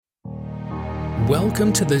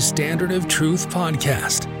Welcome to the Standard of Truth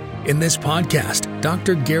podcast. In this podcast,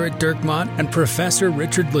 Dr. Garrett Dirkmaat and Professor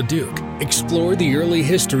Richard Leduc explore the early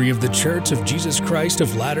history of the Church of Jesus Christ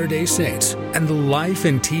of Latter-day Saints and the life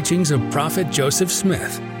and teachings of Prophet Joseph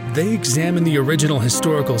Smith. They examine the original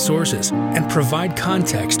historical sources and provide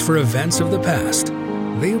context for events of the past.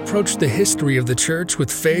 They approach the history of the Church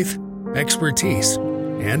with faith, expertise,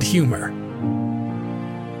 and humor.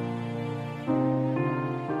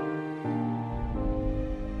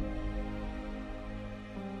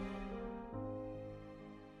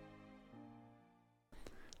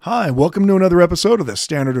 Hi, welcome to another episode of the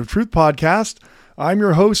Standard of Truth podcast. I'm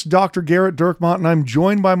your host, Dr. Garrett Dirkmaat, and I'm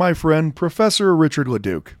joined by my friend, Professor Richard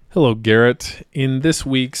Leduc. Hello, Garrett. In this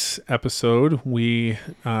week's episode, we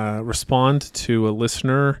respond to a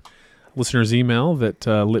listener's email that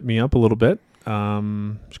lit me up a little bit.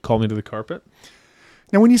 She called me to the carpet.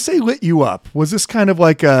 Now, when you say lit you up, was this kind of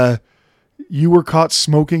like you were caught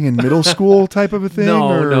smoking in middle school type of a thing?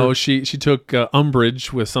 No. She took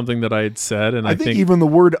umbrage with something that I had said, and I think even the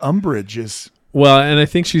word umbrage is... Well, and I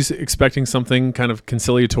think she's expecting something kind of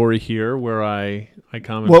conciliatory here, where I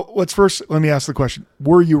comment. Well, let me ask the question.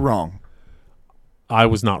 Were you wrong? I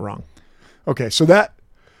was not wrong. Okay, so that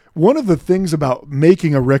one of the things about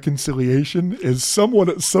making a reconciliation is someone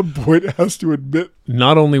at some point has to admit.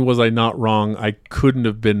 Not only was I not wrong, I couldn't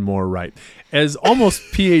have been more right. As almost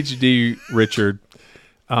PhD Richard,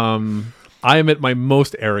 I am at my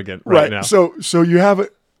most arrogant right now. So you have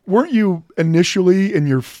it. Weren't you initially in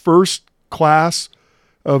your first class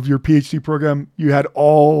of your PhD program? You had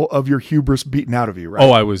all of your hubris beaten out of you, right?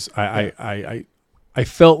 Oh, I was. I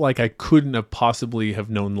felt like I couldn't have possibly have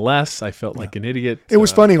known less. I felt like an idiot. It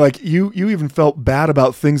was funny. Like you even felt bad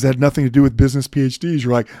about things that had nothing to do with business PhDs.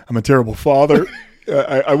 You're like, I'm a terrible father.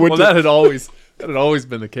 I went. Well, that had always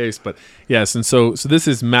been the case. But yes, and so this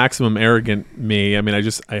is maximum arrogant me. I mean,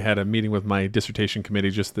 I had a meeting with my dissertation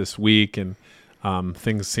committee just this week, and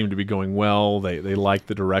things seem to be going well. They like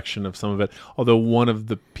the direction of some of it. Although one of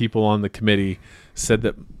the people on the committee said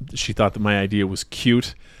that she thought that my idea was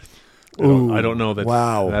cute. I don't know that.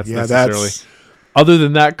 Wow. That's necessarily. Other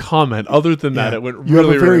than that comment, that it went really, you have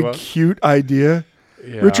a very well. cute idea.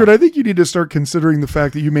 Yeah. Richard, I think you need to start considering the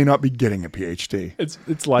fact that you may not be getting a PhD.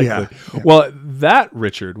 It's likely. Yeah. Well, that,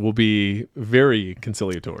 Richard, will be very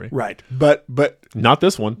conciliatory. Right. But not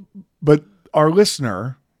this one. But our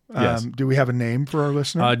listener, yes. Do we have a name for our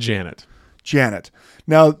listener? Janet. Janet.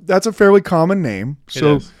 Now, that's a fairly common name. It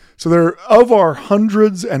is. So there are, of our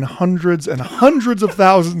hundreds and hundreds and hundreds of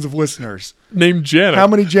thousands of listeners, named Janet. How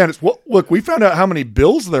many Janets? Well, look, we found out how many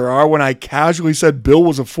Bills there are when I casually said Bill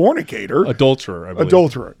was a fornicator. Adulterer, I believe.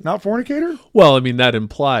 Adulterer. Not fornicator? Well, I mean, that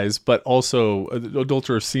implies, but also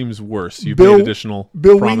adulterer seems worse. You've made additional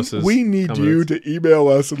promises. We need you to email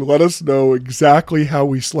us and let us know exactly how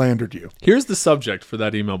we slandered you. Here's the subject for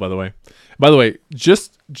that email, by the way. By the way,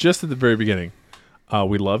 just at the very beginning,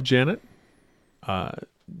 we love Janet.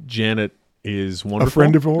 Janet is wonderful. A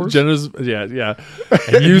friend of yours? Janet's, yeah.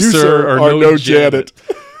 And you, sir, are no Janet.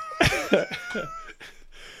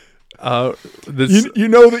 You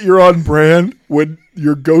know that you're on brand when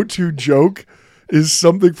your go-to joke is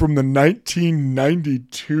something from the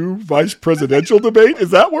 1992 vice presidential debate.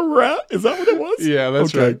 Is that where we're at? Is that what it was? Yeah,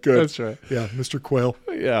 that's okay, right. Good. That's right. Yeah, Mr. Quayle.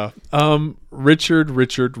 Yeah.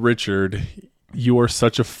 Richard, you are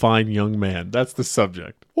such a fine young man. That's the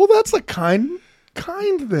subject. Well, that's a kind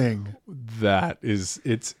thing. That is,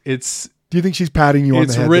 it's. Do you think she's patting you on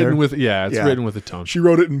the head? It's written there? It's written with a tone. She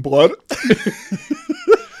wrote it in blood.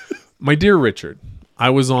 My dear Richard, I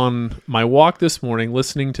was on my walk this morning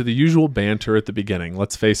listening to the usual banter at the beginning.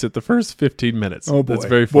 Let's face it, the first 15 minutes. Oh boy. That's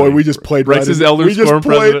very funny. Boy, we just played Rex's elder scorn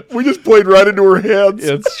president. We just played right into her hands.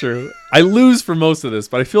 It's true. I lose for most of this,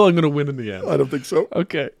 but I feel I'm going to win in the end. I don't think so.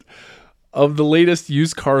 Okay. Of the latest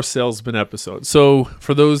used car salesman episode. So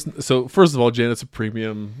first of all, Janet's a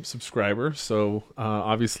premium subscriber. So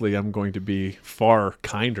obviously I'm going to be far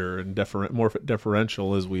kinder and more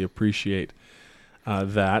deferential as we appreciate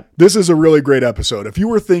that. This is a really great episode. If you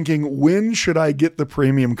were thinking, when should I get the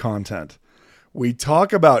premium content? We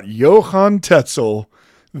talk about Johann Tetzel,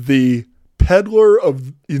 the peddler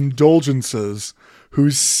of indulgences,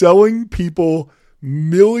 who's selling people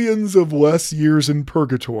millions of less years in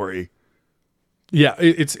purgatory. Yeah,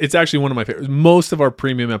 it's actually one of my favorites. Most of our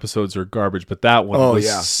premium episodes are garbage, but that one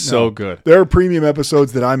was so good. There are premium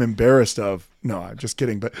episodes that I'm embarrassed of. No, I'm just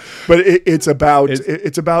kidding. But it's about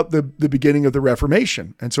the beginning of the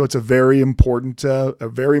Reformation, and so it's a very important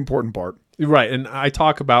part. Right, and I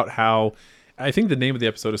talk about how I think the name of the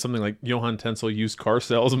episode is something like Johann Tetzel used car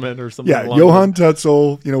salesman or something. Yeah, Johann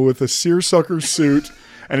Tetzel, with a seersucker suit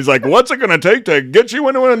And he's like, what's it going to take to get you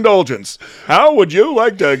into an indulgence? How would you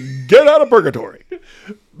like to get out of purgatory?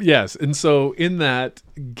 Yes. And so in that,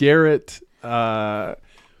 Garrett, I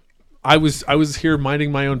was here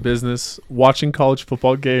minding my own business, watching college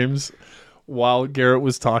football games while Garrett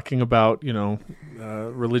was talking about,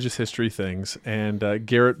 religious history things. And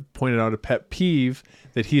Garrett pointed out a pet peeve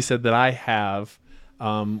that he said that I have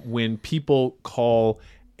when people call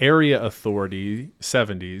area authority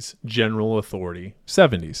 70s, general authority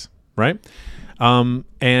 70s, right?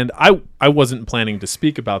 And I wasn't planning to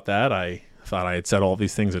speak about that. I thought I had said all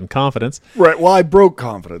these things in confidence. Right. Well, I broke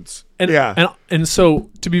confidence. And so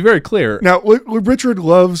to be very clear. Now, Richard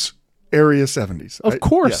loves area 70s. Of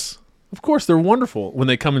course. Of course, they're wonderful. When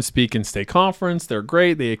they come and speak in state conference, they're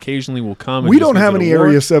great. They occasionally will come. We don't have any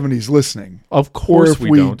area 70s listening. Of course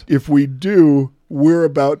we don't. If we do, we're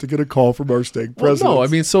about to get a call from our stake president. No, I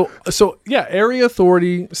mean, so yeah, area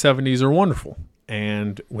authority 70s are wonderful.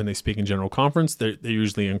 And when they speak in general conference, they're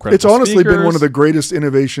usually incredible. It's honestly speakers. been one of the greatest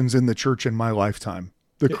innovations in the church in my lifetime.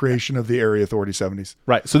 The creation of the area authority 70s.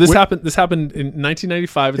 Right. So this happened in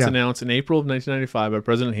 1995. It's announced in April of 1995 by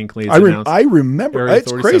President Hinckley. I remember.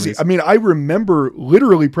 It's crazy. 70s. I mean, I remember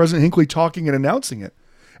literally President Hinckley talking and announcing it.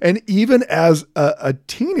 And even as a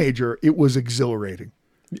teenager, it was exhilarating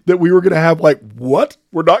that we were going to have what?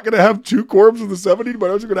 We're not going to have 2 quorums of the 70, but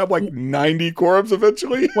I was going to have 90 quorums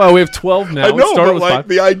eventually. Well, we have 12 now. I know, but with 5.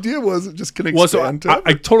 the idea was it just can expand.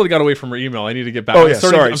 I totally got away from her email. I need to get back. Oh, I'm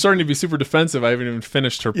sorry. I'm starting to be super defensive. I haven't even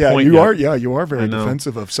finished her point yet. You are very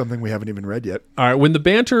defensive of something we haven't even read yet. All right. When the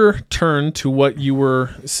banter turned to what you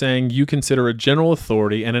were saying you consider a general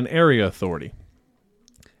authority and an area authority.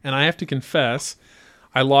 And I have to confess,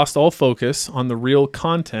 I lost all focus on the real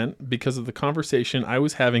content because of the conversation I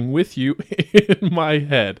was having with you in my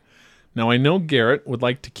head. Now, I know Garrett would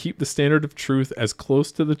like to keep the standard of truth as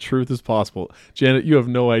close to the truth as possible. Janet, you have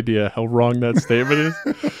no idea how wrong that statement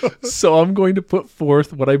is. So I'm going to put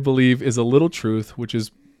forth what I believe is a little truth, which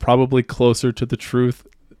is probably closer to the truth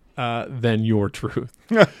than your truth.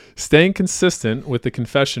 Staying consistent with the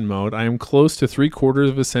confession mode, I am close to 3/4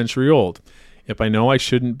 of a century old. If I know I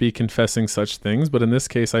shouldn't be confessing such things, but in this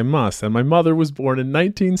case I must. And my mother was born in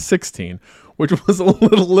 1916, which was a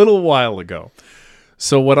little while ago.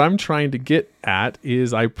 So what I'm trying to get at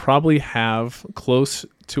is I probably have close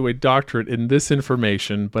to a doctorate in this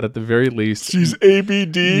information, but at the very least, she's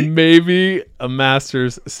ABD, maybe a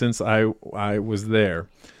master's since I was there.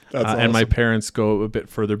 That's awesome. And my parents go a bit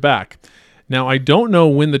further back. Now, I don't know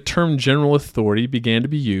when the term general authority began to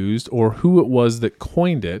be used or who it was that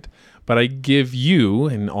coined it, but I give you,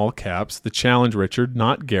 in all caps, the challenge, Richard,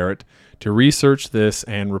 not Garrett, to research this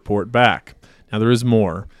and report back. Now, there is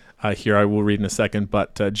more. Here I will read in a second,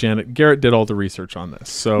 but Janet, Garrett did all the research on this.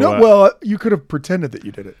 So, you could have pretended that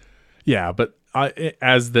you did it. Yeah, but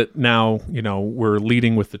as that now, we're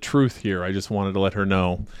leading with the truth here. I just wanted to let her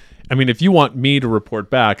know. I mean, if you want me to report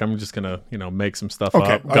back, I'm just going to make some stuff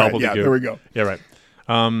up. Right, yeah, there we go. Yeah,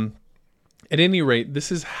 right. At any rate,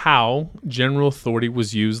 this is how general authority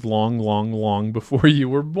was used long before you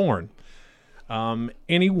were born.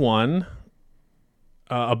 Anyone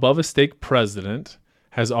above a stake president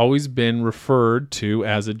has always been referred to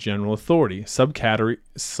as a general authority.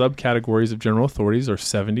 Subcategories of general authorities are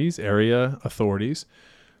 70s, area authorities,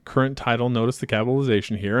 current title, notice the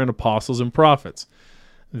capitalization here, and apostles and prophets.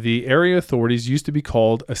 The area authorities used to be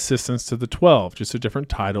called assistants to the 12, just a different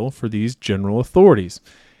title for these general authorities.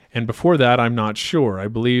 And before that, I'm not sure. I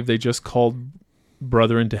believe they just called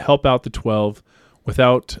brethren to help out the 12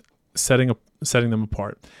 without setting them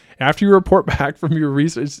apart. After you report back from your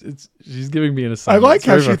research, she's giving me an assignment. I like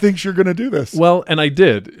how she thinks you're going to do this. Well, and I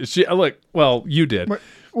did. You did.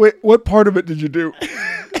 Wait, what part of it did you do?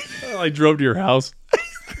 I drove to your house.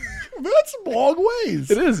 That's long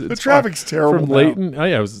ways. It is. The traffic's terrible from now. Layton. Oh,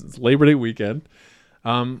 yeah, it was Labor Day weekend.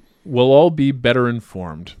 We'll all be better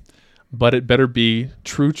informed, but it better be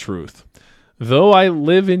true truth. Though I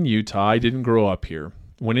live in Utah, I didn't grow up here.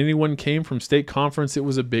 When anyone came from state conference, it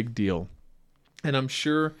was a big deal. And I'm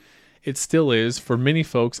sure it still is for many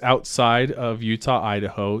folks outside of Utah,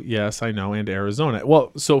 Idaho, yes, I know, and Arizona.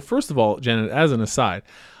 Well, so first of all, Janet, as an aside,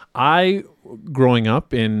 growing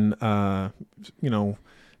up in,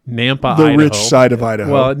 Nampa, the Idaho. rich side of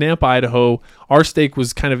Idaho. Well, at Nampa, Idaho, our stake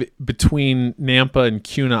was kind of between Nampa and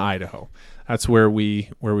Kuna, Idaho. That's where we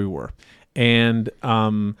were. And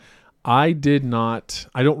I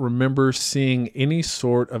don't remember seeing any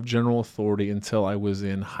sort of general authority until I was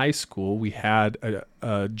in high school. We had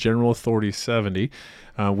a General Authority 70,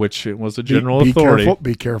 which was a general authority.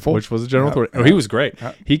 Be careful. Which was a general authority. Oh, he was great.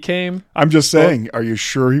 He came. I'm just saying, are you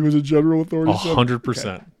sure he was a general authority?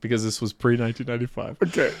 100%, because this was pre-1995.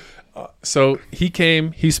 Okay. So he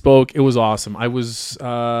came, he spoke. It was awesome. I was,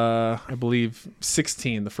 I believe,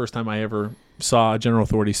 16 the first time I ever saw a general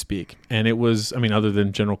authority speak. And it was, other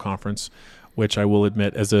than General Conference, which I will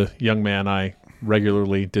admit as a young man, I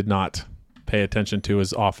regularly did not pay attention to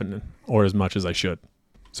as often or as much as I should.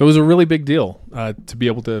 So it was a really big deal to be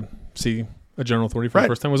able to see a general authority for the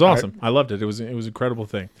first time. It was awesome. I loved it. It was an incredible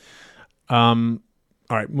thing. All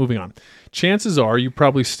right, moving on. Chances are you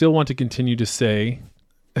probably still want to continue to say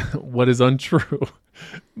what is untrue.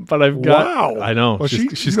 But I've got. Wow. I know. Well,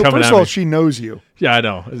 she's coming first at of all, me. she knows you. Yeah, I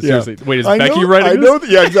know. Seriously. Yeah. Wait, is Becky writing I this? know.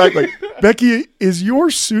 Yeah, exactly. Becky, is your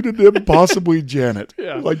pseudonym possibly Janet?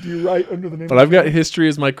 Yeah. Like, do you write under the name? But I've got history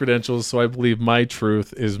as my credentials, so I believe my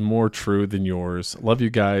truth is more true than yours. Love you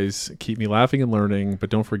guys. Keep me laughing and learning. But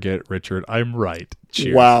don't forget, Richard, I'm right.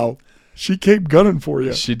 Cheers. Wow. She came gunning for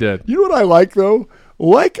you. She did. You know what I like, though? I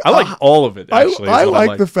like all of it, actually. I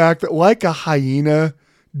like the fact that, like a hyena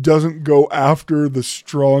doesn't go after the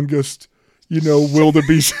strongest,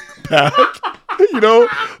 wildebeest pack.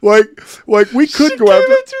 Like we could go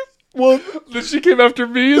after. Well, she came after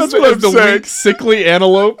me. That's what I'm the saying. weak, sickly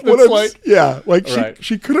antelope.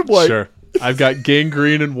 She could have Sure. I've got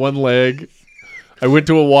gangrene in one leg. I went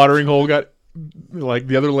to a watering hole, got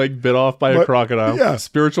the other leg bit off by a crocodile. Yeah,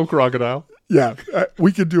 spiritual crocodile. Yeah,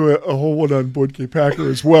 we could do a whole one on Boyd K. Packer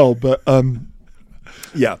as well, but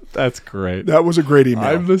yeah, that's great. That was a great email.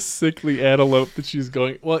 I'm the sickly antelope that she's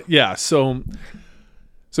going. Well, yeah. So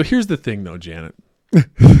here's the thing, though, Janet.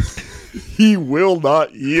 He will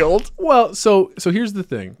not yield. Well, so here's the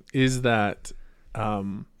thing: is that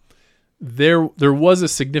there was a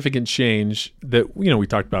significant change that we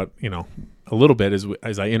talked about a little bit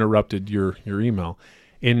as I interrupted your email.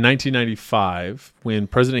 In 1995, when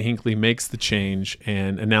President Hinckley makes the change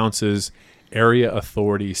and announces Area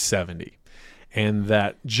Authority 70, and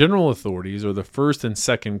that general authorities are the first and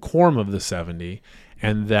second quorum of the 70,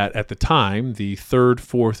 and that at the time, the third,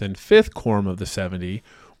 fourth, and fifth quorum of the 70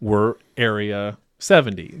 were Area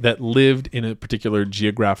 70 that lived in a particular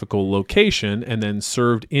geographical location and then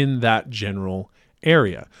served in that general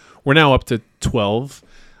area. We're now up to 12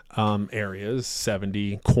 areas,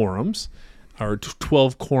 70 quorums, or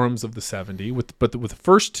 12 quorums of the 70, with the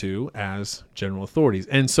first two as general authorities.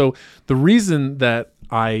 And so the reason that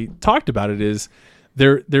I talked about it is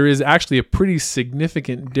there is actually a pretty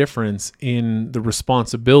significant difference in the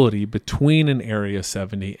responsibility between an Area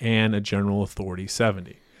 70 and a General Authority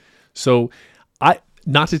 70. So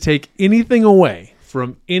not to take anything away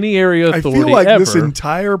from any area authority I feel like ever, this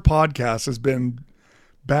entire podcast has been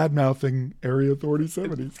bad-mouthing Area Authority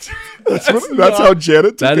 70. That's how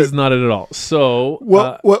Janet took That it. is not it at all. So,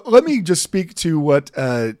 well, let me just speak to what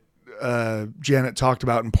Janet talked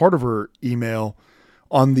about in part of her email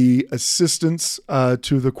on the assistance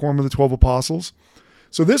to the Quorum of the 12 Apostles.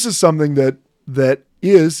 So this is something that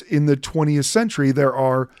is in the 20th century. There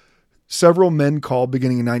are several men called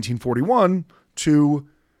beginning in 1941 to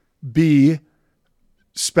be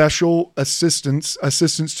special assistants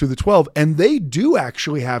to the 12, and they do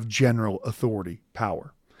actually have general authority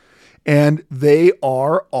power, and they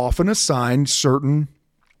are often assigned certain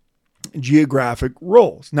geographic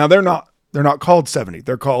roles. Now they're not called 70;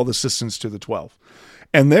 they're called assistants to the 12,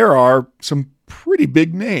 and there are some pretty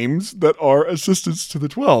big names that are assistants to the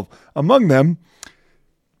 12. Among them,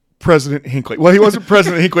 President Hinckley. Well, he wasn't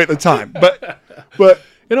President Hinckley at the time, but.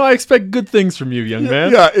 I expect good things from you, young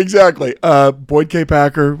man. Yeah, exactly. Boyd K.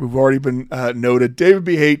 Packer, we've already been noted. David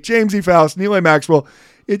B. Haight, James E. Faust, Neil A. Maxwell.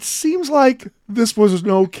 It seems like this was an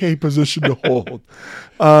okay position to hold.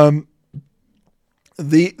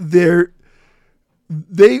 They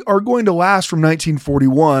are going to last from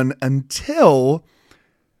 1941 until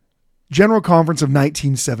General Conference of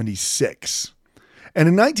 1976. And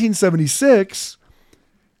in 1976...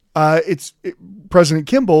 President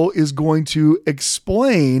Kimball is going to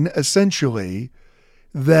explain essentially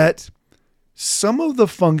that some of the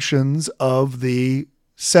functions of the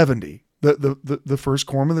 70, the first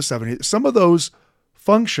quorum of the 70, some of those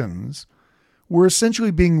functions were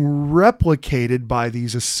essentially being replicated by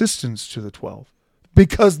these assistants to the 12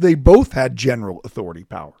 because they both had general authority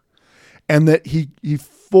power, and that he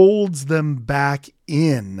folds them back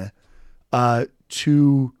in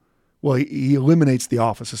to Well, he eliminates the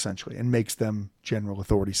office essentially and makes them general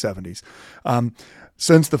authority 70s.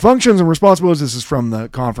 Since the functions and responsibilities, this is from the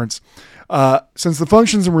conference, since the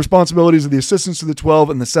functions and responsibilities of the assistants to the 12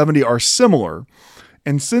 and the 70 are similar,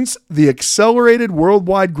 and since the accelerated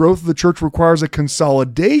worldwide growth of the church requires a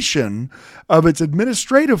consolidation of its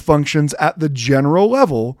administrative functions at the general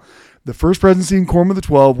level, the First Presidency and Quorum of the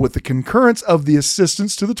 12, with the concurrence of the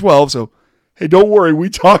assistants to the 12, so, hey, don't worry, we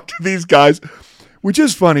talked to these guys, which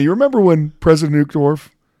is funny. You remember when President Uchtdorf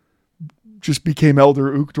just became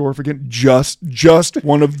Elder Uchtdorf again? Just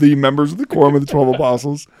one of the members of the Quorum of the 12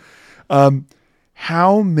 Apostles.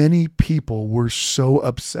 How many people were so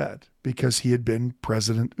upset because he had been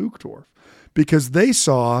President Uchtdorf? Because they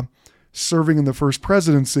saw serving in the First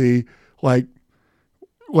Presidency like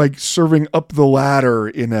serving up the ladder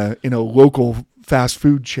in a local fast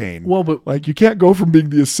food chain. Well, but like you can't go from being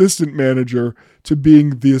the assistant manager to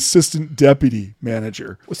being the assistant deputy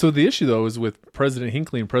manager. So the issue, though, is with President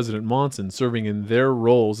Hinckley and President Monson serving in their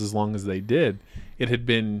roles as long as they did, it had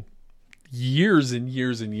been years and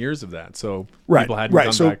years and years of that. So people hadn't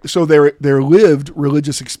gone back. So their lived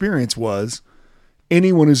religious experience was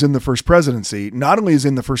anyone who's in the First Presidency not only is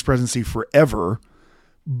in the First Presidency forever,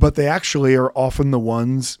 but they actually are often the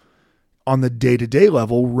ones on the day-to-day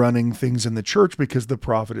level running things in the church because the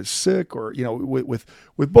prophet is sick, or, you know, with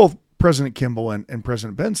both President Kimball and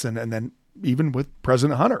President Benson, and then even with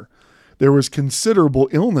President Hunter, there was considerable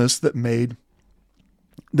illness that made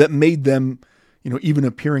them, you know, even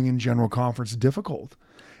appearing in General Conference difficult.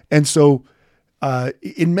 And so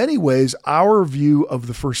in many ways, our view of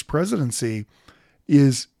the First Presidency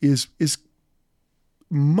is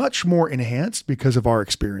much more enhanced because of our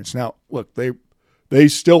experience. Now, look, they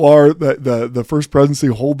still are the First Presidency,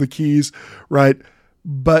 hold the keys, right?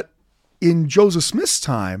 But in Joseph Smith's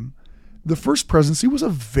time, the First Presidency was a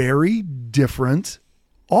very different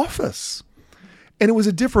office. And it was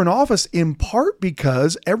a different office in part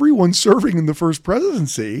because everyone serving in the First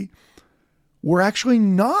Presidency were actually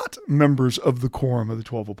not members of the Quorum of the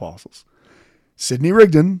 12 Apostles. Sidney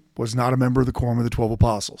Rigdon was not a member of the Quorum of the 12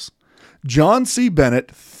 Apostles. John C.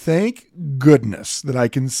 Bennett, thank goodness that I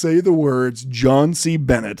can say the words John C.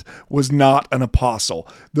 Bennett was not an apostle.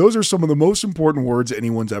 Those are some of the most important words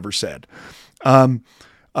anyone's ever said.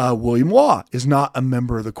 William Law is not a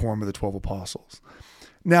member of the Quorum of the 12 Apostles.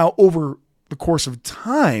 Now, over the course of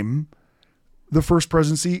time, the First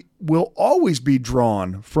Presidency will always be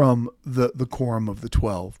drawn from the Quorum of the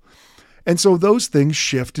 12. And so those things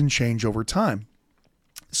shift and change over time.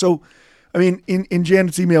 So, I mean, in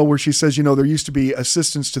Janet's email where she says, you know, there used to be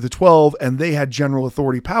assistants to the 12 and they had general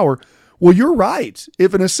authority power. Well, you're right.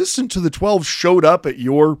 If an assistant to the 12 showed up at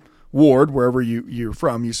your ward, wherever you're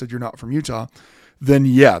from, you said you're not from Utah, then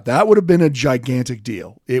yeah, that would have been a gigantic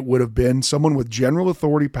deal. It would have been someone with general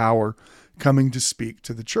authority power coming to speak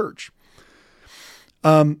to the church.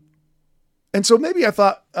 And so maybe I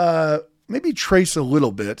thought, maybe trace a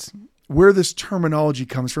little bit where this terminology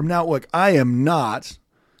comes from. Now, look, I am not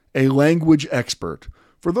a language expert.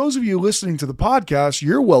 For those of you listening to the podcast,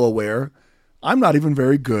 you're well aware I'm not even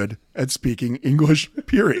very good at speaking English,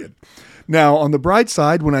 period. Now, on the bright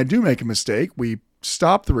side, when I do make a mistake, we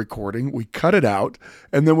stop the recording, we cut it out,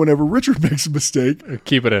 and then whenever Richard makes a mistake,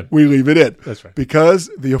 keep it in. We leave it in. That's right. Because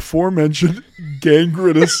the aforementioned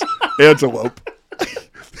gangrenous antelope.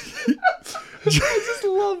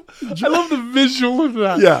 I love the visual of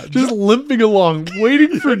that. Yeah. Just limping along,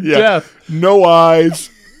 waiting for death. No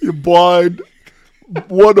eyes, you're blind,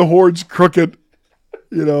 one horn's crooked,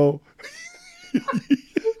 you know.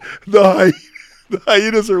 The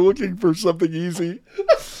hyenas are looking for something easy.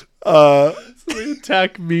 So they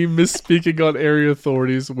attack me misspeaking on area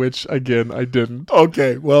authorities, which, again, I didn't.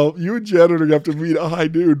 Okay, well, you and Janet are going to have to meet a high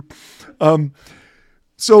dude.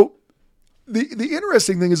 So the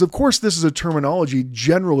interesting thing is, of course, this is a terminology,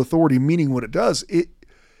 general authority, meaning what it does.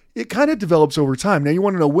 It kind of develops over time. Now, you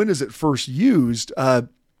want to know, when is it first used?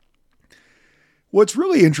 What's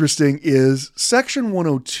really interesting is Section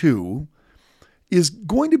 102 is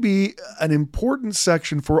going to be an important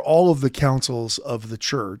section for all of the councils of the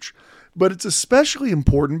church, but it's especially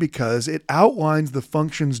important because it outlines the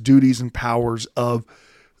functions, duties, and powers of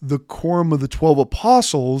the Quorum of the 12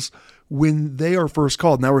 Apostles when they are first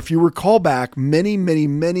called. Now, if you recall back so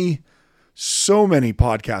many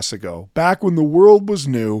podcasts ago, back when the world was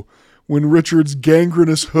new, when Richard's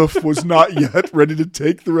gangrenous hoof was not yet ready to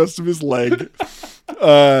take the rest of his leg,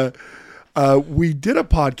 we did a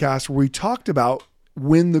podcast where we talked about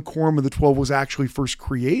when the Quorum of the 12 was actually first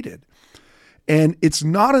created. And it's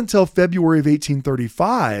not until February of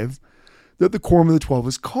 1835 that the Quorum of the 12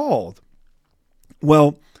 is called.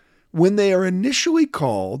 Well, when they are initially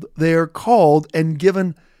called, they are called and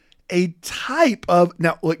given a type of,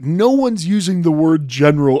 now, like, no one's using the word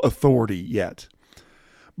general authority yet,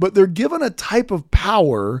 but they're given a type of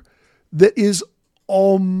power that is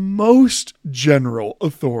almost general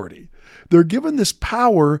authority. They're given this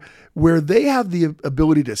power where they have the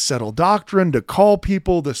ability to settle doctrine, to call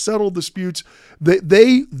people, to settle disputes.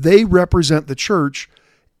 They represent the church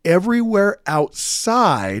everywhere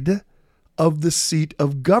outside of the seat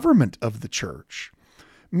of government of the church.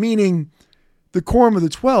 Meaning the Quorum of the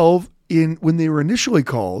 12, when they were initially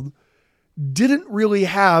called, didn't really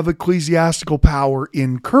have ecclesiastical power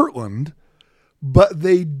in Kirtland, but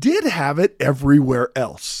they did have it everywhere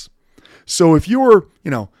else. So if you're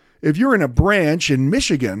in a branch in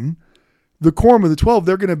Michigan, the Quorum of the 12,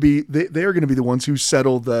 they are going to be the ones who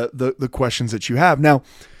settle the questions that you have. Now,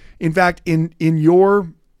 in fact, in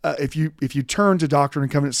your if you turn to Doctrine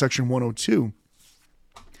and Covenants section 102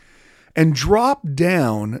 and drop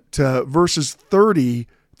down to verses 30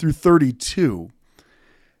 through 32,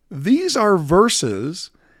 these are verses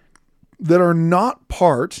that are not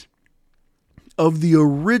part of the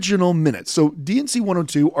original minutes. So D&C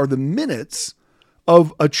 102 are the minutes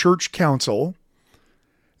of a church council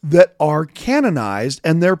that are canonized,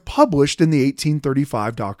 and they're published in the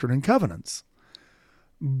 1835 Doctrine and Covenants.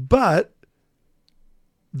 But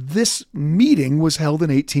this meeting was held in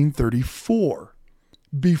 1834,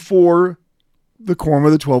 before the Quorum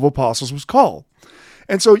of the 12 Apostles was called.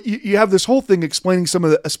 And so you have this whole thing explaining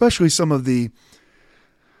especially some of the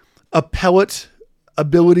appellate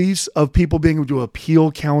abilities of people being able to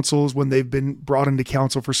appeal councils when they've been brought into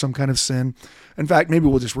council for some kind of sin. In fact, maybe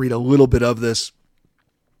we'll just read a little bit of this.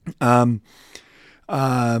 The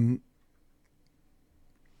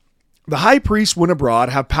high priest, when abroad,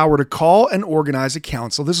 have power to call and organize a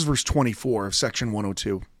council. This is verse 24 of section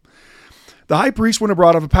 102. The high priest, when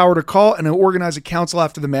abroad, have a power to call and organize a council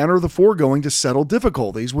after the manner of the foregoing to settle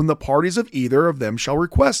difficulties when the parties of either of them shall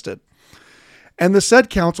request it. And the said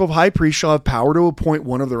council of high priests shall have power to appoint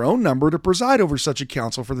one of their own number to preside over such a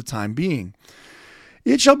council for the time being.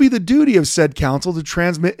 It shall be the duty of said council to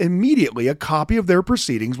transmit immediately a copy of their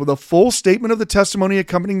proceedings with a full statement of the testimony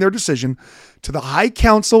accompanying their decision to the high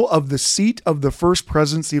council of the seat of the first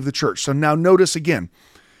presidency of the church. So now notice again,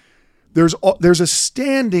 there's a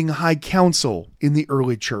standing high council in the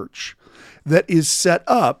early church that is set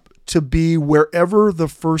up to be wherever the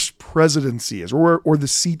first presidency is, or the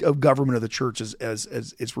seat of government of the church as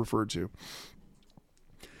it's referred to.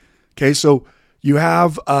 Okay, so you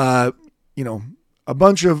have a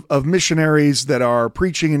bunch of missionaries that are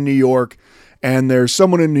preaching in New York, and there's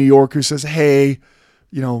someone in New York who says, hey,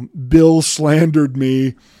 Bill slandered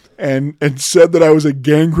me and said that I was a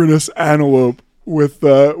gangrenous antelope with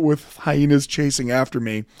hyenas chasing after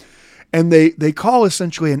me. And they call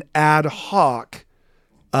essentially an ad hoc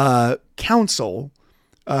council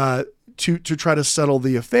to try to settle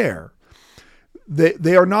the affair.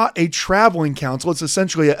 They are not a traveling council. It's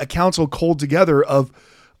essentially a council called together of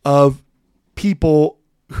people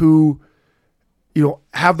who,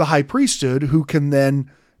 have the high priesthood, who can then,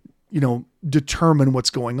 determine what's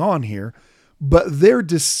going on here. But their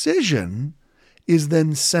decision is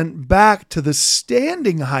then sent back to the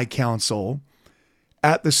standing high council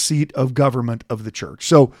at the seat of government of the church.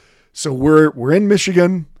 So we're in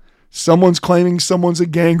Michigan. Someone's claiming someone's a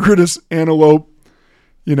gangrenous antelope.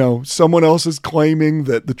 Someone else is claiming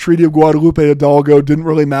that the Treaty of Guadalupe Hidalgo didn't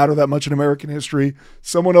really matter that much in American history.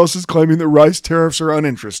 Someone else is claiming that rice tariffs are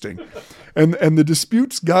uninteresting, and the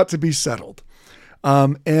dispute's got to be settled.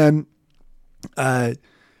 They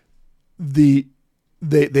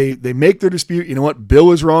make their dispute. You know what?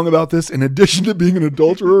 Bill is wrong about this. In addition to being an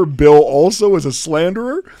adulterer, Bill also is a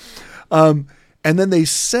slanderer. And then they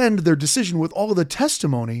send their decision with all of the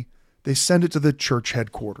testimony. They send it to the church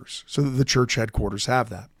headquarters so that the church headquarters have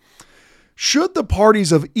that. Should the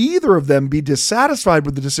parties of either of them be dissatisfied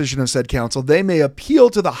with the decision of said council, they may appeal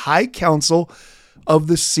to the high council of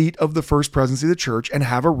the seat of the first presidency of the church and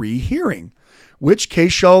have a rehearing, which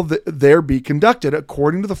case shall there be conducted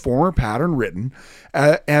according to the former pattern written,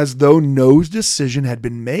 as though no decision had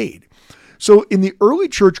been made. So in the early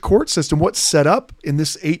church court system, what's set up in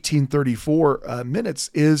this 1834 minutes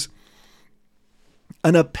is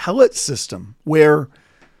an appellate system where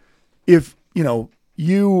if,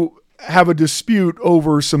 you have a dispute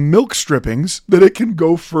over some milk strippings, that it can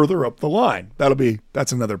go further up the line.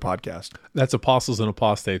 That's another podcast. That's Apostles and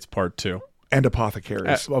Apostates Part 2. And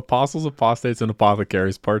apothecaries. Apostles, Apostates, and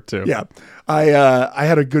Apothecaries Part 2. Yeah. I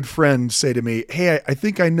had a good friend say to me, hey, I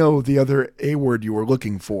think I know the other A word you were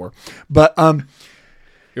looking for. But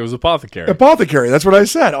It was apothecary. Apothecary. That's what I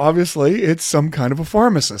said. Obviously, it's some kind of a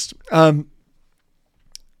pharmacist.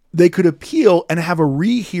 They could appeal and have a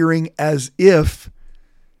rehearing as if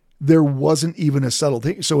there wasn't even a settled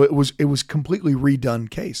thing. So it was completely redone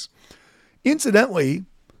case. Incidentally,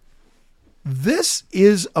 this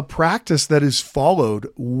is a practice that is followed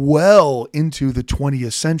well into the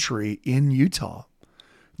 20th century in Utah.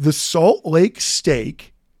 The Salt Lake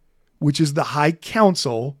Stake, which is the high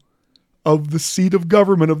council of the seat of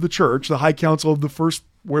government of the church, the high council of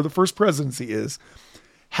where the first presidency is,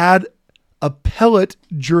 had appellate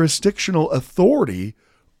jurisdictional authority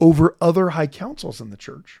over other high councils in the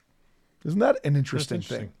church. Isn't that an interesting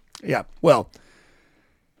thing? Yeah. Well,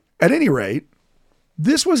 at any rate,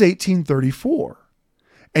 this was 1834.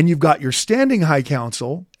 And you've got your standing high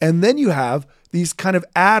council, and then you have these kind of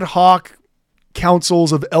ad hoc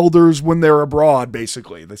councils of elders when they're abroad,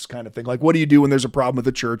 basically, this kind of thing. Like, what do you do when there's a problem with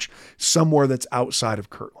the church somewhere that's outside of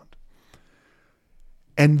Kirtland?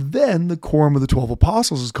 And then the Quorum of the 12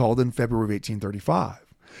 Apostles is called in February of 1835.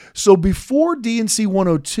 So before D&C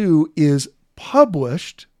 102 is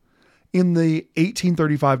published in the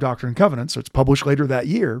 1835 Doctrine and Covenants, so it's published later that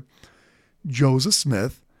year, Joseph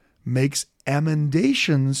Smith makes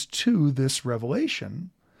emendations to this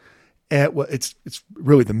revelation. It's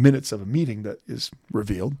really the minutes of a meeting that is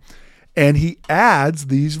revealed. And he adds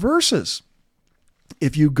these verses.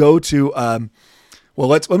 If you go to,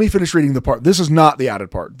 let me finish reading the part. This is not the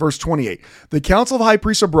added part. Verse 28. The Council of High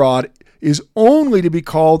Priests abroad is only to be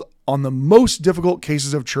called on the most difficult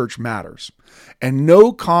cases of church matters, and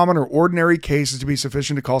no common or ordinary case is to be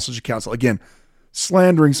sufficient to call such a council. Again,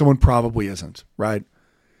 slandering someone probably isn't, right?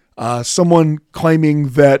 Someone claiming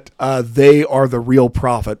that they are the real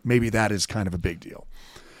prophet, maybe that is kind of a big deal.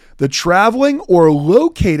 The traveling or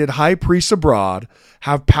located high priests abroad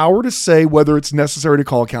have power to say whether it's necessary to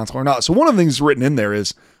call a council or not. So one of the things written in there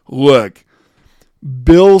is, look,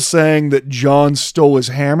 Bill saying that John stole his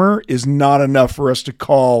hammer is not enough for us to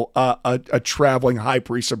call a traveling high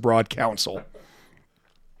priest abroad council.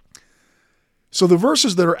 So the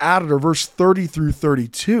verses that are added are verse 30 through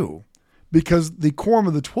 32, because the Quorum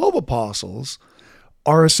of the 12 Apostles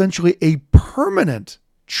are essentially a permanent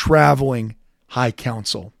traveling high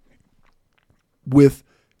council with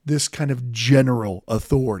this kind of general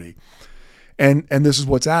authority. And this is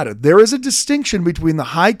what's added. There is a distinction between the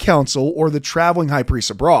high council or the traveling high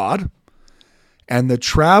priest abroad and the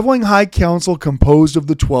traveling high council composed of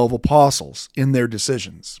the 12 apostles in their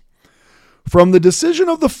decisions. From the decision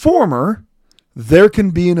of the former, there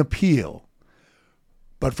can be an appeal,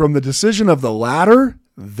 but from the decision of the latter,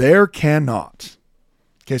 there cannot.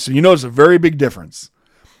 Okay, so you notice a very big difference.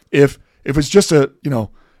 If it's just a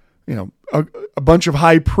bunch of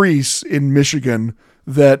high priests in Michigan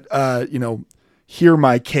that hear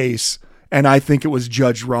my case and I think it was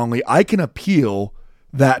judged wrongly, I can appeal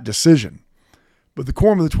that decision. But the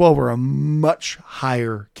Quorum of the 12 are a much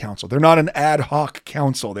higher council. They're not an ad hoc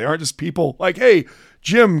council. They aren't just people like, hey,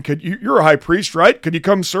 Jim, you're a high priest, right? Could you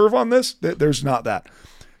come serve on this? There's not that.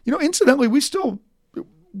 Incidentally, we still,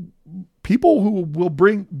 people who will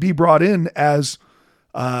be brought in as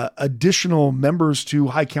additional members to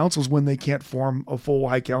high councils when they can't form a full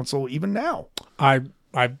high council even now.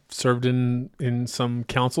 I've served in some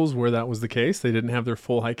councils where that was the case. They didn't have their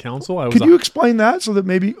full high council. Could you explain that so that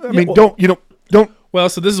maybe, don't. Well,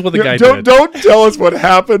 so this is what the guy did. Don't tell us what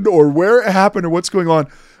happened or where it happened or what's going on.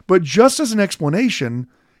 But just as an explanation,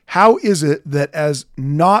 how is it that as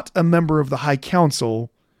not a member of the high council,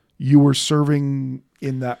 you were serving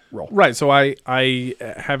in that role? Right. So I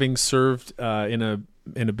having served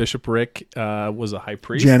in a bishopric, was a high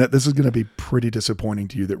priest. Janet, this is going to be pretty disappointing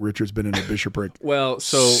to you that Richard's been in a bishopric.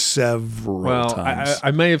 Several times.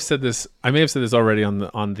 I may have said this. I may have said this already on the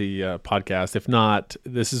podcast. If not,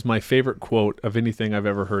 this is my favorite quote of anything I've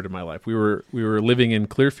ever heard in my life. We were living in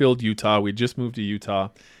Clearfield, Utah. We just moved to Utah,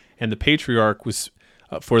 and the patriarch was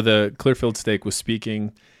for the Clearfield stake was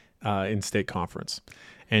speaking in stake conference,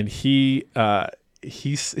 and he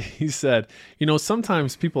said,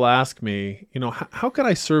 sometimes people ask me, how could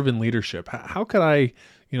I serve in leadership? How could I,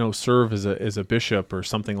 serve as a bishop or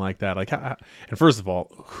something like that? And first of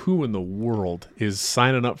all, who in the world is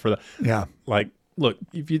signing up for that? Yeah. Like, look,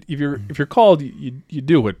 if you're called, you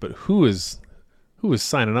do it, but who is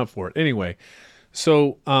signing up for it anyway?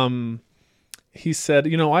 So, he said,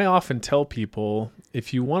 I often tell people,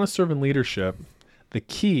 if you want to serve in leadership, the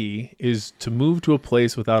key is to move to a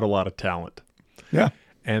place without a lot of talent. Yeah.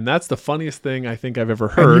 And that's the funniest thing I think I've ever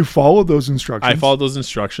heard. And you followed those instructions. I followed those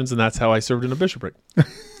instructions, and that's how I served in a bishopric.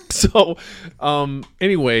 So,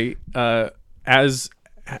 anyway, as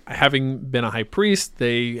having been a high priest,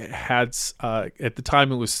 they had, at the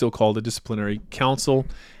time it was still called a disciplinary council,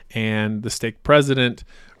 and the stake president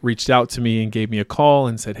reached out to me and gave me a call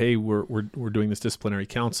and said, hey, we're doing this disciplinary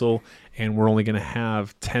council, and we're only going to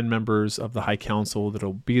have 10 members of the high council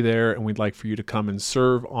that'll be there, and we'd like for you to come and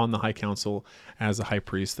serve on the high council as a high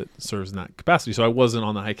priest that serves in that capacity. So I wasn't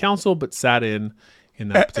on the high council, but sat in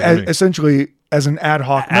that particular meeting. Essentially as an ad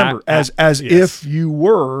hoc member, as yes. If you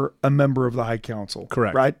were a member of the high council.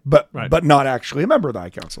 Correct. Right? But not actually a member of the high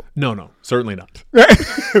council. No, certainly not.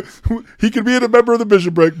 He can be a member of the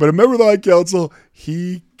bishopric, but a member of the high council,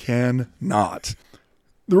 he cannot.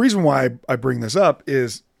 The reason why I bring this up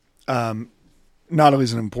is not only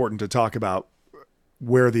is it important to talk about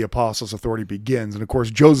where the apostles' authority begins, and of course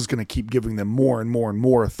Joseph's going to keep giving them more and more and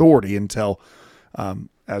more authority until,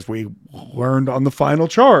 as we learned on the final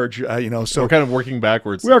charge, so we're kind of working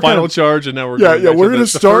backwards. We are final charge, and now we're we're going to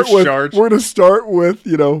start with charge. We're going to start with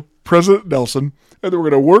President Nelson, and then we're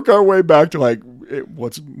going to work our way back to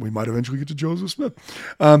we might eventually get to Joseph Smith.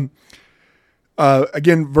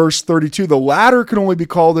 Again, verse 32, the latter can only be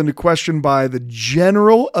called into question by the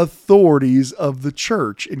general authorities of the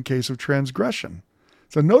church in case of transgression.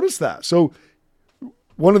 So notice that. So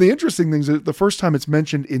one of the interesting things is the first time it's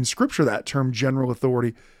mentioned in Scripture, that term general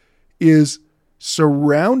authority is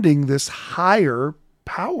surrounding this higher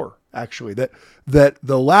power, actually, that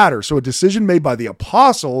the latter. So a decision made by the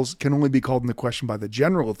apostles can only be called into question by the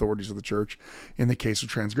general authorities of the church in the case of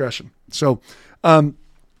transgression. So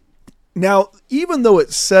now, even though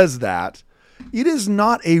it says that, it is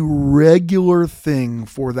not a regular thing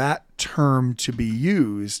for that term to be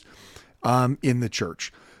used in the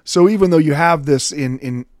church. So even though you have this in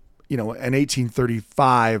an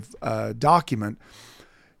 1835 document,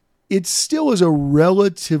 it still is a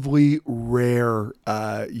relatively rare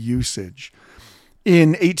usage. In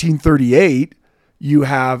 1838, you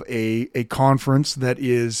have a conference that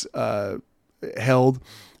is held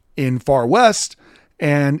in Far West,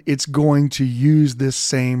 and it's going to use this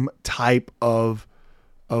same type of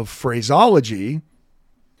phraseology.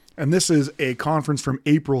 And this is a conference from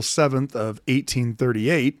April 7th of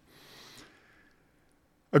 1838.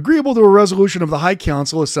 Agreeable to a resolution of the High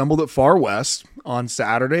Council assembled at Far West on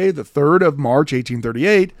Saturday, the 3rd of March,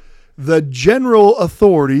 1838, the general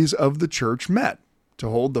authorities of the church met to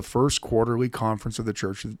hold the first quarterly conference of the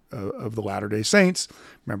Church of the Latter-day Saints.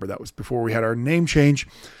 Remember, that was before we had our name change.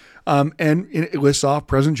 And it lists off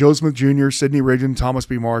President Joseph Smith Jr., Sidney Rigdon, Thomas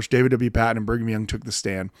B. Marsh, David W. Patton, and Brigham Young took the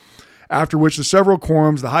stand. After which the several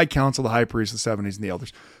quorums, the High Council, the High Priest, the 70s, and the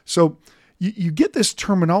elders. So you get this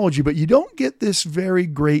terminology, but you don't get this very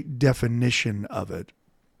great definition of it.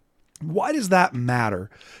 Why does that matter?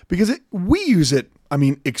 Because we use it,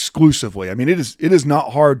 exclusively. It is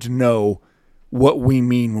not hard to know what we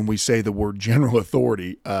mean when we say the word general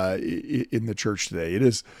authority in the church today.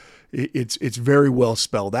 It's very well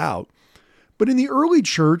spelled out. But in the early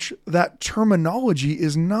church, that terminology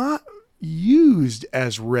is not used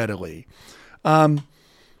as readily.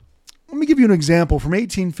 Let me give you an example from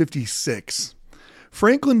 1856.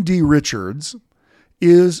 Franklin D. Richards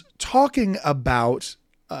is talking about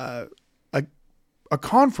a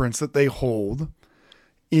conference that they hold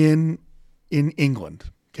in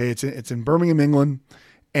England. Okay, it's in Birmingham, England,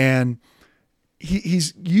 and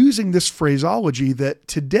he's using this phraseology that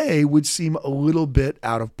today would seem a little bit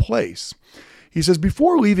out of place. He says,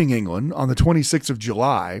 before leaving England on the 26th of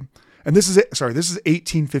July, and this is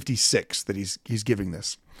 1856 that he's giving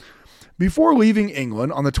this. Before leaving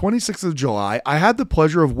England on the 26th of July, I had the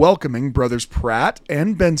pleasure of welcoming brothers Pratt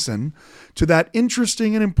and Benson to that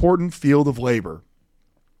interesting and important field of labor.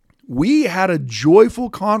 We had a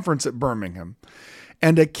joyful conference at Birmingham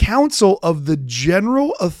and a council of the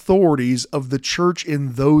general authorities of the church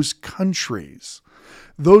in those countries.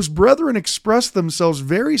 Those brethren expressed themselves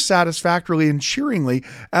very satisfactorily and cheeringly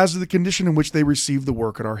as to the condition in which they received the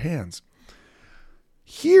work at our hands.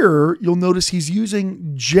 Here, you'll notice he's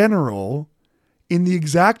using general in the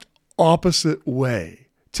exact opposite way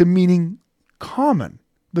to meaning common.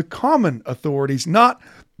 The common authorities, not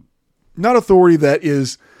authority that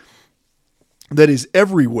is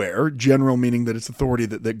everywhere, general meaning that it's authority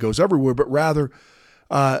that goes everywhere, but rather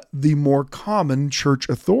the more common church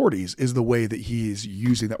authorities is the way that he is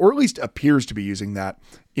using that, or at least appears to be using that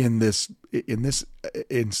in this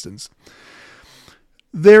instance.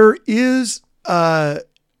 There is,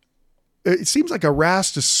 it seems like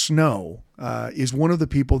Erastus Snow is one of the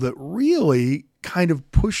people that really kind of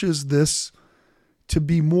pushes this to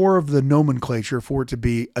be more of the nomenclature for it to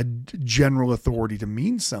be a general authority to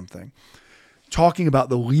mean something, talking about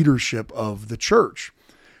the leadership of the church.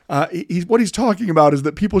 What he's talking about is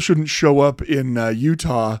that people shouldn't show up in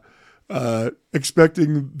Utah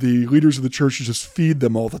expecting the leaders of the church to just feed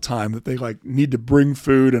them all the time, that they like need to bring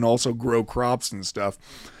food and also grow crops and stuff.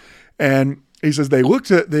 And he says they look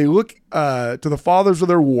to the fathers of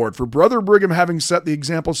their ward, for Brother Brigham having set the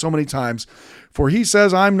example so many times, for he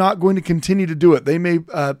says, I'm not going to continue to do it. They may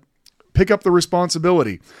pick up the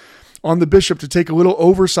responsibility on the bishop to take a little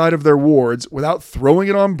oversight of their wards without throwing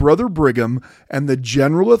it on Brother Brigham and the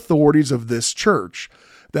general authorities of this church.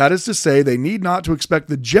 That is to say, they need not to expect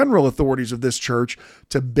the general authorities of this church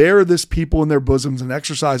to bear this people in their bosoms and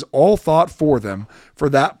exercise all thought for them, for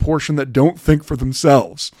that portion that don't think for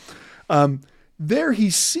themselves. There he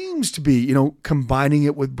seems to be, combining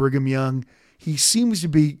it with Brigham Young. He seems to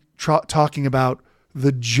be talking about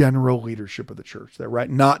the general leadership of the church there, right?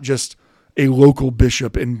 Not just a local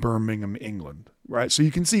bishop in Birmingham, England, right? So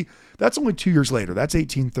you can see that's only 2 years later. That's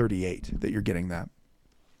 1838 that you're getting that.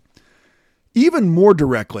 Even more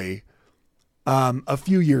directly, a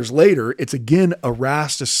few years later, it's again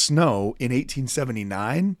Erastus Snow in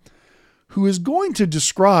 1879, who is going to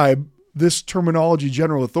describe this terminology,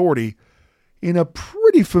 general authority, in a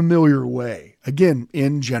pretty familiar way, again,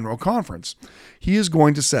 in General Conference. He is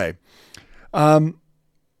going to say, and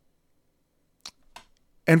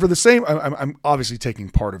for the same, I'm obviously taking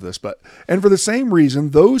part of this, and for the same reason,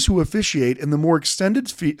 those who officiate in the more extended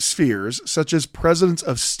spheres, such as presidents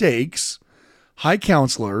of stakes, high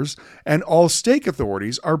counselors, and all stake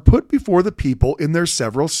authorities, are put before the people in their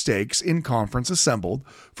several stakes in conference assembled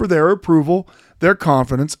for their approval, their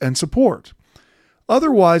confidence, and support.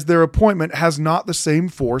 Otherwise, their appointment has not the same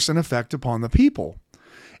force and effect upon the people.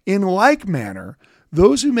 In like manner,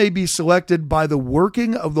 those who may be selected by the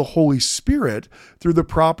working of the Holy Spirit through the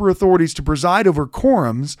proper authorities to preside over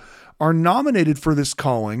quorums are nominated for this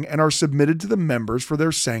calling and are submitted to the members for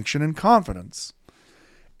their sanction and confidence.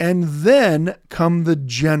 And then come the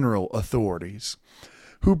general authorities,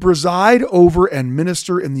 who preside over and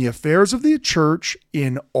minister in the affairs of the church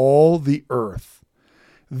in all the earth.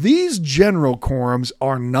 These general quorums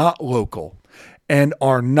are not local and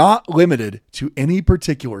are not limited to any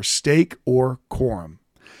particular stake or quorum.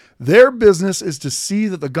 Their business is to see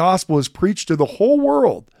that the gospel is preached to the whole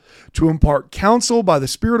world, to impart counsel by the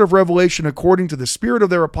spirit of revelation according to the spirit of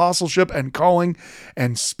their apostleship and calling,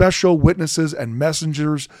 and special witnesses and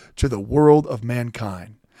messengers to the world of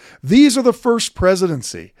mankind. These are the first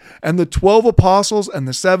presidency, and the 12 apostles and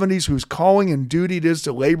the 70s whose calling and duty it is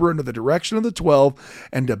to labor under the direction of the 12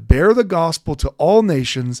 and to bear the gospel to all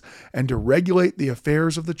nations and to regulate the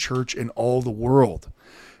affairs of the church in all the world.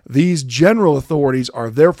 These general authorities are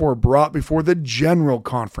therefore brought before the general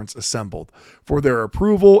conference assembled for their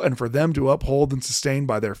approval and for them to uphold and sustain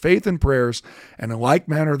by their faith and prayers, and in like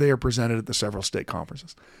manner they are presented at the several state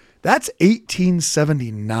conferences. That's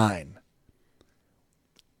 1879.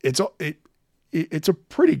 It's a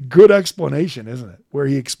pretty good explanation, isn't it? Where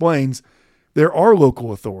he explains there are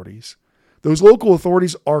local authorities. Those local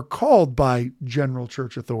authorities are called by general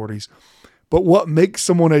church authorities. But what makes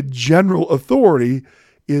someone a general authority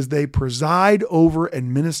is they preside over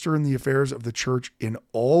and minister in the affairs of the church in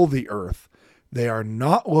all the earth. They are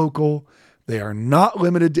not local. They are not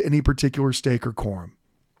limited to any particular stake or quorum.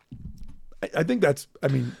 I think you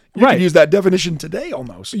right. can use that definition today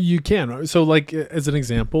almost. You can. So like, as an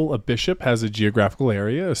example, a bishop has a geographical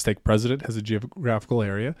area, a stake president has a geographical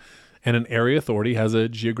area, and an area authority has a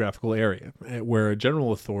geographical area, where a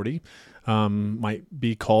general authority might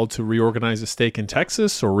be called to reorganize a stake in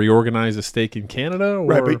Texas or reorganize a stake in Canada. Or...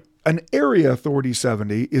 Right, but an area authority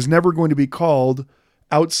 70 is never going to be called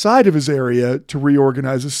outside of his area to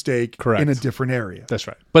reorganize a stake in a different area. That's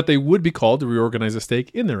right. But they would be called to reorganize a stake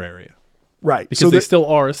in their area. Right. Because they still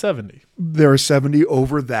are a 70. They're a 70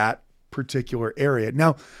 over that particular area.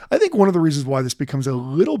 Now, I think one of the reasons why this becomes a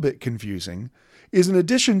little bit confusing is, in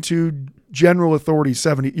addition to general authority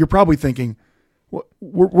 70, you're probably thinking, well,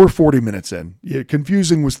 we're 40 minutes in. Yeah,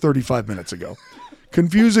 confusing was 35 minutes ago.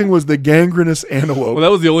 Confusing was the gangrenous antelope. Well, that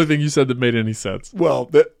was the only thing you said that made any sense. Well,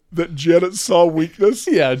 that Janet saw weakness.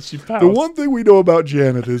 Yeah, and she pounced. The one thing we know about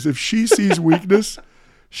Janet is if she sees weakness,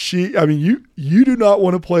 you do not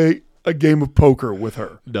want to play a game of poker with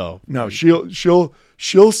her. No, she'll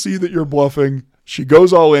see that you're bluffing. She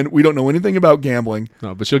goes all in. We don't know anything about gambling.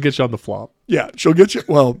 No, but she'll get you on the flop. Yeah, she'll get you.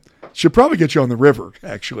 Well, she'll probably get you on the river.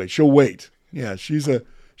 Actually, she'll wait. Yeah,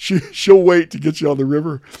 she'll wait to get you on the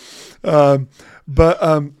river.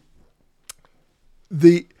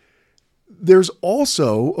 There's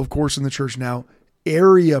also, of course, in the church now,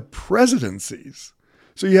 area presidencies.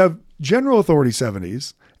 So you have general authority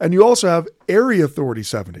 70s, and you also have area authority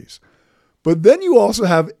 70s. But then you also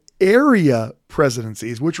have area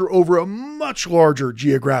presidencies, which are over a much larger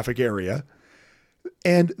geographic area.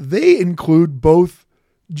 And they include both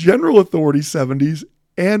general authority 70s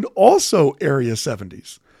and also area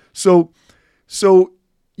 70s. So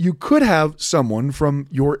you could have someone from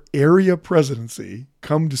your area presidency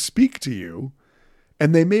come to speak to you,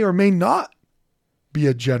 and they may or may not be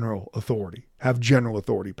a general authority, have general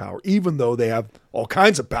authority power, even though they have all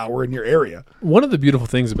kinds of power in your area. One of the beautiful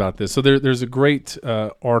things about this, so there's a great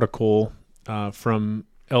article from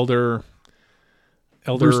Elder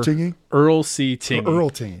Bruce Tingey? Earl C. Tingey. Earl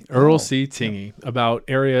Tingey. Earl C. Tingey about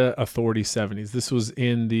Area Authority 70s. This was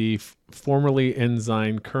in the formerly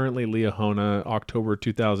Ensign, currently Liahona, October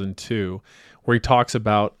 2002, where he talks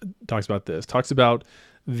about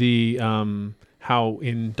the how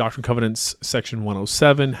in Doctrine and Covenants section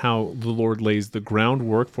 107, how the Lord lays the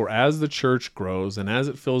groundwork for as the church grows and as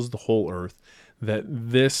it fills the whole earth, that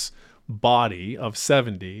this body of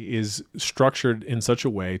 70 is structured in such a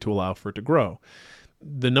way to allow for it to grow.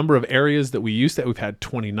 The number of areas that we've had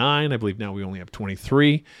 29. I believe now we only have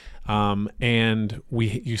 23. And we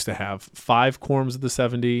used to have 5 quorums of the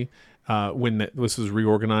 70 when this was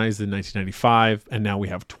reorganized in 1995, and now we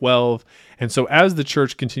have 12. And so as the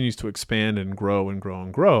church continues to expand and grow and grow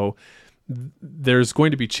and grow, there's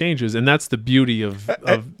going to be changes, and that's the beauty of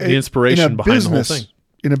the inspiration behind the whole thing.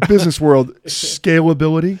 In a business world,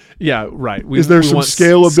 scalability. Yeah, right. Is there some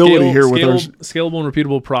scalability here with our scalable and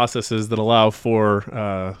repeatable processes that allow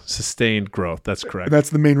for sustained growth? That's correct. And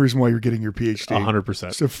that's the main reason why you're getting your PhD.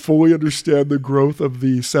 100%. To fully understand the growth of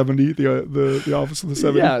the 70, the office of the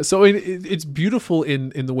 70. Yeah, so it's beautiful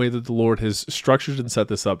in the way that the Lord has structured and set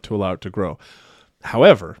this up to allow it to grow.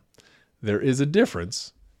 However, there is a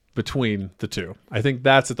difference between the two. I think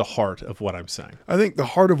that's at the heart of what I'm saying. I think the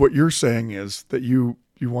heart of what you're saying is that you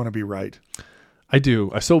want to be right. I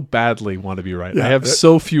do. I so badly want to be right. Yeah, I have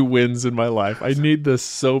so few wins in my life. I need this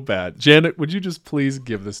so bad. Janet, would you just please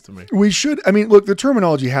give this to me? We should. I mean, look, the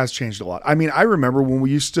terminology has changed a lot. I mean, I remember when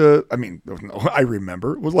we used to, I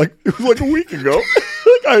remember. It was like a week ago.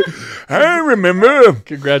 I remember.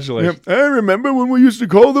 Congratulations. I remember when we used to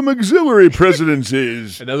call them auxiliary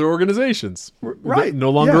presidencies. And other organizations. Right.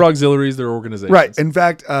 No longer auxiliaries, they're organizations. Right. In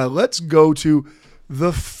fact, let's go to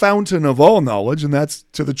the fountain of all knowledge, and that's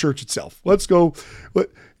to the church itself. Let's go.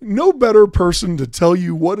 No better person to tell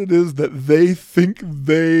you what it is that they think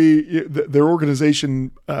their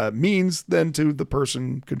organization means than to the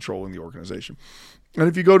person controlling the organization. And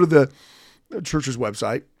if you go to the church's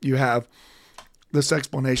website, you have this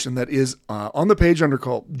explanation that is on the page under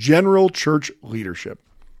called General Church Leadership.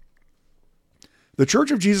 The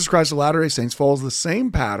Church of Jesus Christ of Latter-day Saints follows the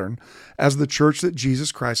same pattern as the church that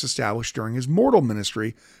Jesus Christ established during his mortal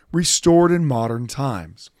ministry, restored in modern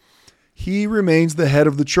times. He remains the head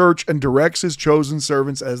of the church and directs his chosen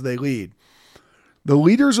servants as they lead. The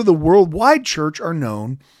leaders of the worldwide church are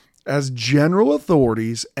known as general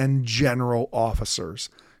authorities and general officers.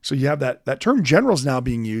 So you have that term general is now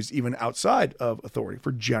being used even outside of authority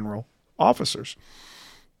for general officers.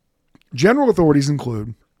 General authorities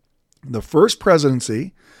include the first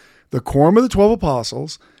presidency, the quorum of the 12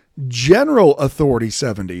 apostles, general authority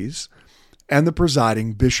 70s, and the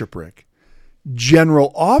presiding bishopric.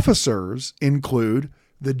 General officers include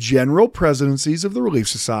the general presidencies of the Relief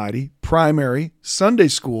Society, primary, Sunday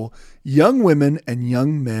school, young women, and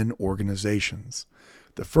young men organizations.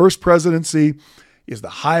 The first presidency is the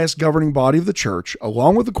highest governing body of the church.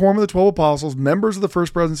 Along with the quorum of the 12 apostles, members of the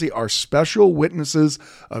first presidency are special witnesses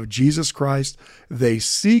of Jesus Christ. They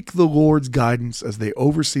seek the Lord's guidance as they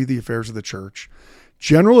oversee the affairs of the church.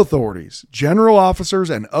 General authorities, general officers,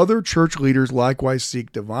 and other church leaders likewise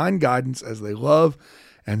seek divine guidance as they love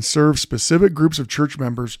and serve specific groups of church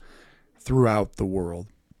members throughout the world.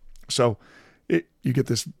 So you get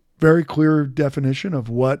this very clear definition of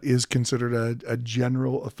what is considered a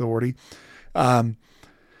general authority.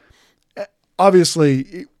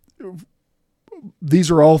 Obviously,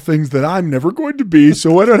 these are all things that I'm never going to be,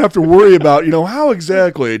 so I don't have to worry about, how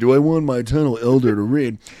exactly do I want my title elder to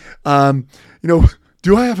read?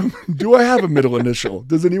 Do I have a middle initial?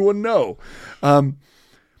 Does anyone know?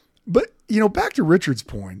 But back to Richard's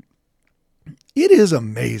point, it is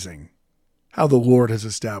amazing how the Lord has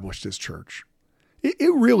established his church.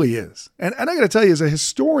 It really is. And I got to tell you, as a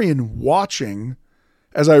historian watching,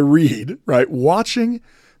 as I read, right, watching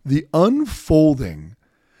the unfolding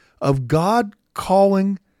of God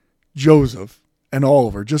calling Joseph and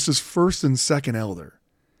Oliver just as first and second elder,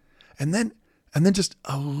 and then just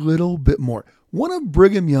a little bit more. One of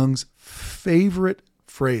Brigham Young's favorite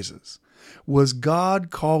phrases was God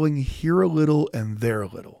calling here a little and there a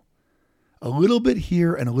little. a little bit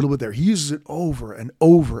here and a little bit there. He uses it over and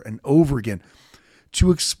over and over again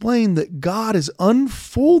to explain that God is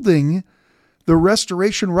unfolding the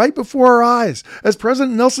restoration right before our eyes. As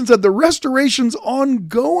President Nelson said, the restoration's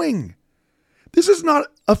ongoing. This is not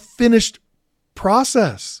a finished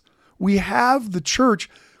process. We have the church,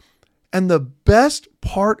 and the best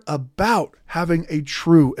part about having a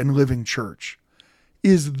true and living church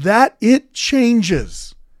is that it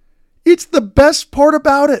changes. It's the best part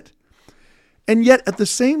about it. And yet at the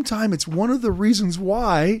same time, it's one of the reasons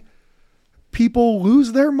why people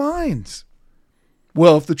lose their minds.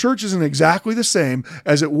 Well, if the church isn't exactly the same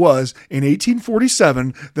as it was in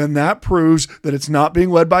 1847, then that proves that it's not being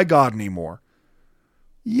led by God anymore.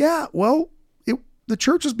 Yeah, well, the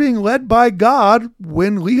church is being led by God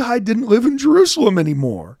when Lehi didn't live in Jerusalem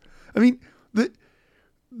anymore. I mean,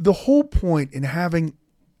 the whole point in having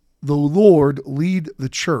the Lord lead the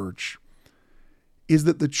church is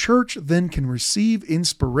that the church then can receive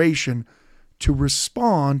inspiration to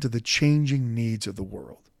respond to the changing needs of the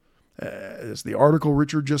world. As the article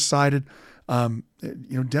Richard just cited,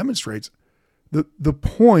 demonstrates, the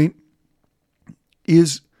point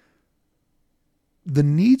is the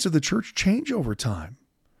needs of the church change over time.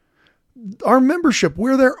 Our membership,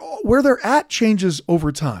 where they're at, changes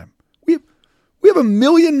over time. We have 1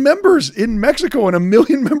 million members in Mexico and 1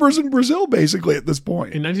 million members in Brazil, basically, at this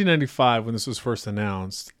point. In 1995, when this was first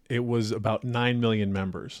announced, it was about 9 million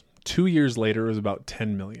members. 2 years later, it was about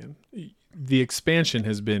 10 million. The expansion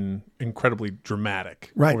has been incredibly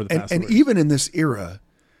dramatic over the past years. And even in this era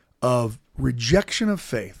of rejection of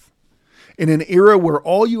faith, in an era where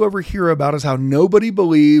all you ever hear about is how nobody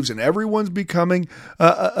believes and everyone's becoming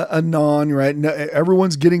a non, right?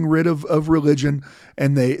 Everyone's getting rid of religion,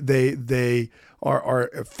 and they are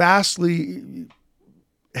fastly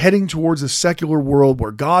heading towards a secular world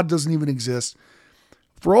where God doesn't even exist.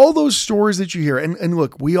 For all those stories that you hear, and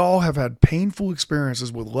look, we all have had painful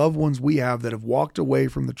experiences with loved ones we have that have walked away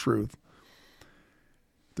from the truth.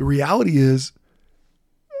 The reality is,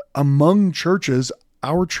 among churches,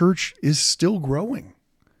 our church is still growing.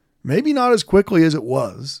 Maybe not as quickly as it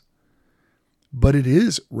was, but it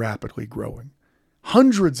is rapidly growing.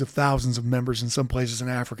 Hundreds of thousands of members in some places in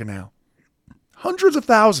Africa now. Hundreds of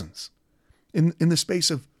thousands in the space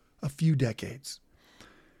of a few decades.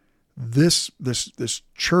 This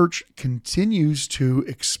church continues to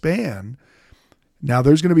expand. Now,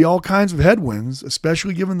 there's going to be all kinds of headwinds,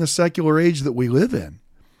 especially given the secular age that we live in.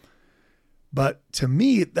 But to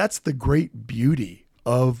me, that's the great beauty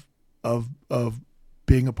of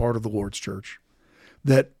being a part of the Lord's church.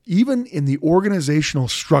 That even in the organizational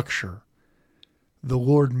structure, the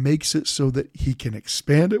Lord makes it so that he can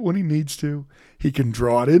expand it when he needs to. He can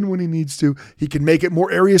draw it in when he needs to. He can make it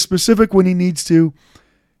more area specific when he needs to.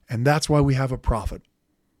 And that's why we have a prophet.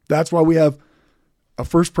 That's why we have a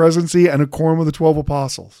first presidency and a quorum of the 12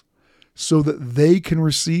 apostles, so that they can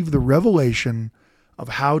receive the revelation of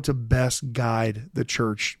how to best guide the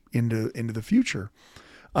church into the future.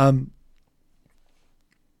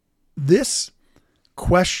 This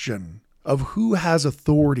question of who has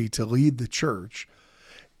authority to lead the church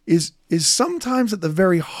is sometimes at the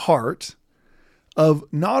very heart of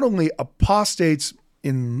not only apostates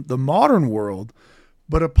in the modern world,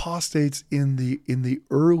 but apostates in the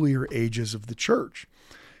earlier ages of the church.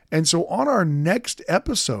 And so on our next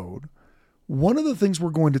episode, one of the things we're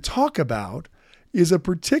going to talk about is a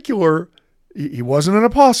particular, he wasn't an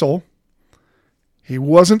apostle, he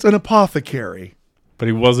wasn't an apothecary, but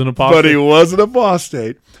he was an apostate. But he was an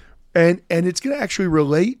apostate. And it's going to actually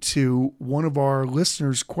relate to one of our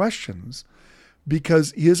listeners' questions,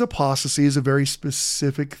 because his apostasy is a very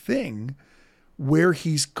specific thing where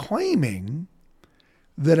he's claiming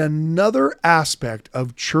that another aspect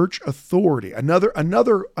of church authority, another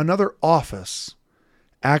office,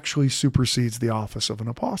 actually supersedes the office of an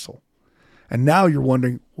apostle. And now you're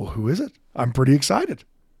wondering, well, who is it? I'm pretty excited,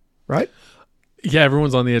 right? Yeah,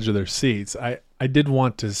 everyone's on the edge of their seats. I did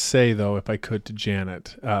want to say, though, if I could, to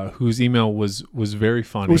Janet, whose email was very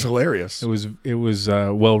funny. It was hilarious. It was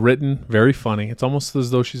well written, very funny. It's almost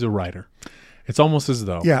as though she's a writer. It's almost as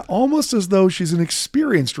though. Yeah, almost as though she's an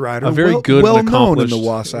experienced writer. A very good well and known in accomplished. the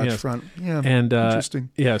Wasatch Yes. Front. Yeah, And interesting.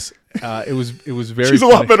 Yes, it was very. She's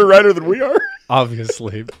funny. a lot better writer than we are.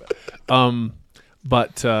 Obviously.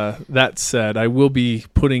 But that said, I will be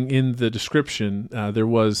putting in the description, there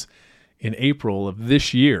was, in April of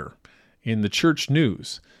this year, in the Church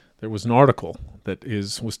News, there was an article that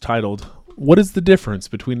was titled, "What is the difference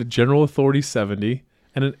between a General Authority 70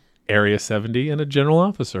 and an Area 70 and a General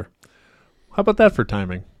Officer?" How about that for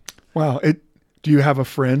timing? Wow. Do you have a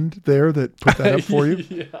friend there that put that up for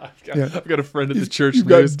you? I've got a friend at the church You've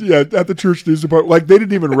news. at the church news department. Like, they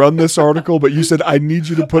didn't even run this article, but you said, I need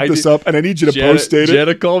you to put this up, and I need you to post-date it.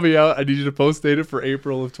 Jenna called me out. I need you to post-date it for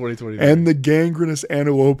April of 2020. And the gangrenous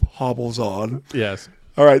antelope hobbles on. Yes.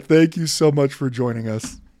 All right. Thank you so much for joining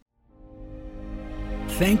us.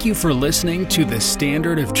 Thank you for listening to the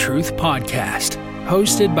Standard of Truth podcast,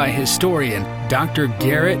 hosted by historian Dr.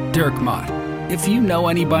 Gerrit Dirkmaat. If you know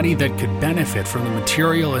anybody that could benefit from the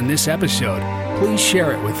material in this episode, please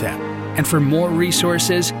share it with them. And for more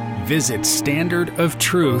resources, visit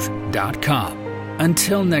standardoftruth.com.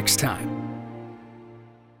 Until next time.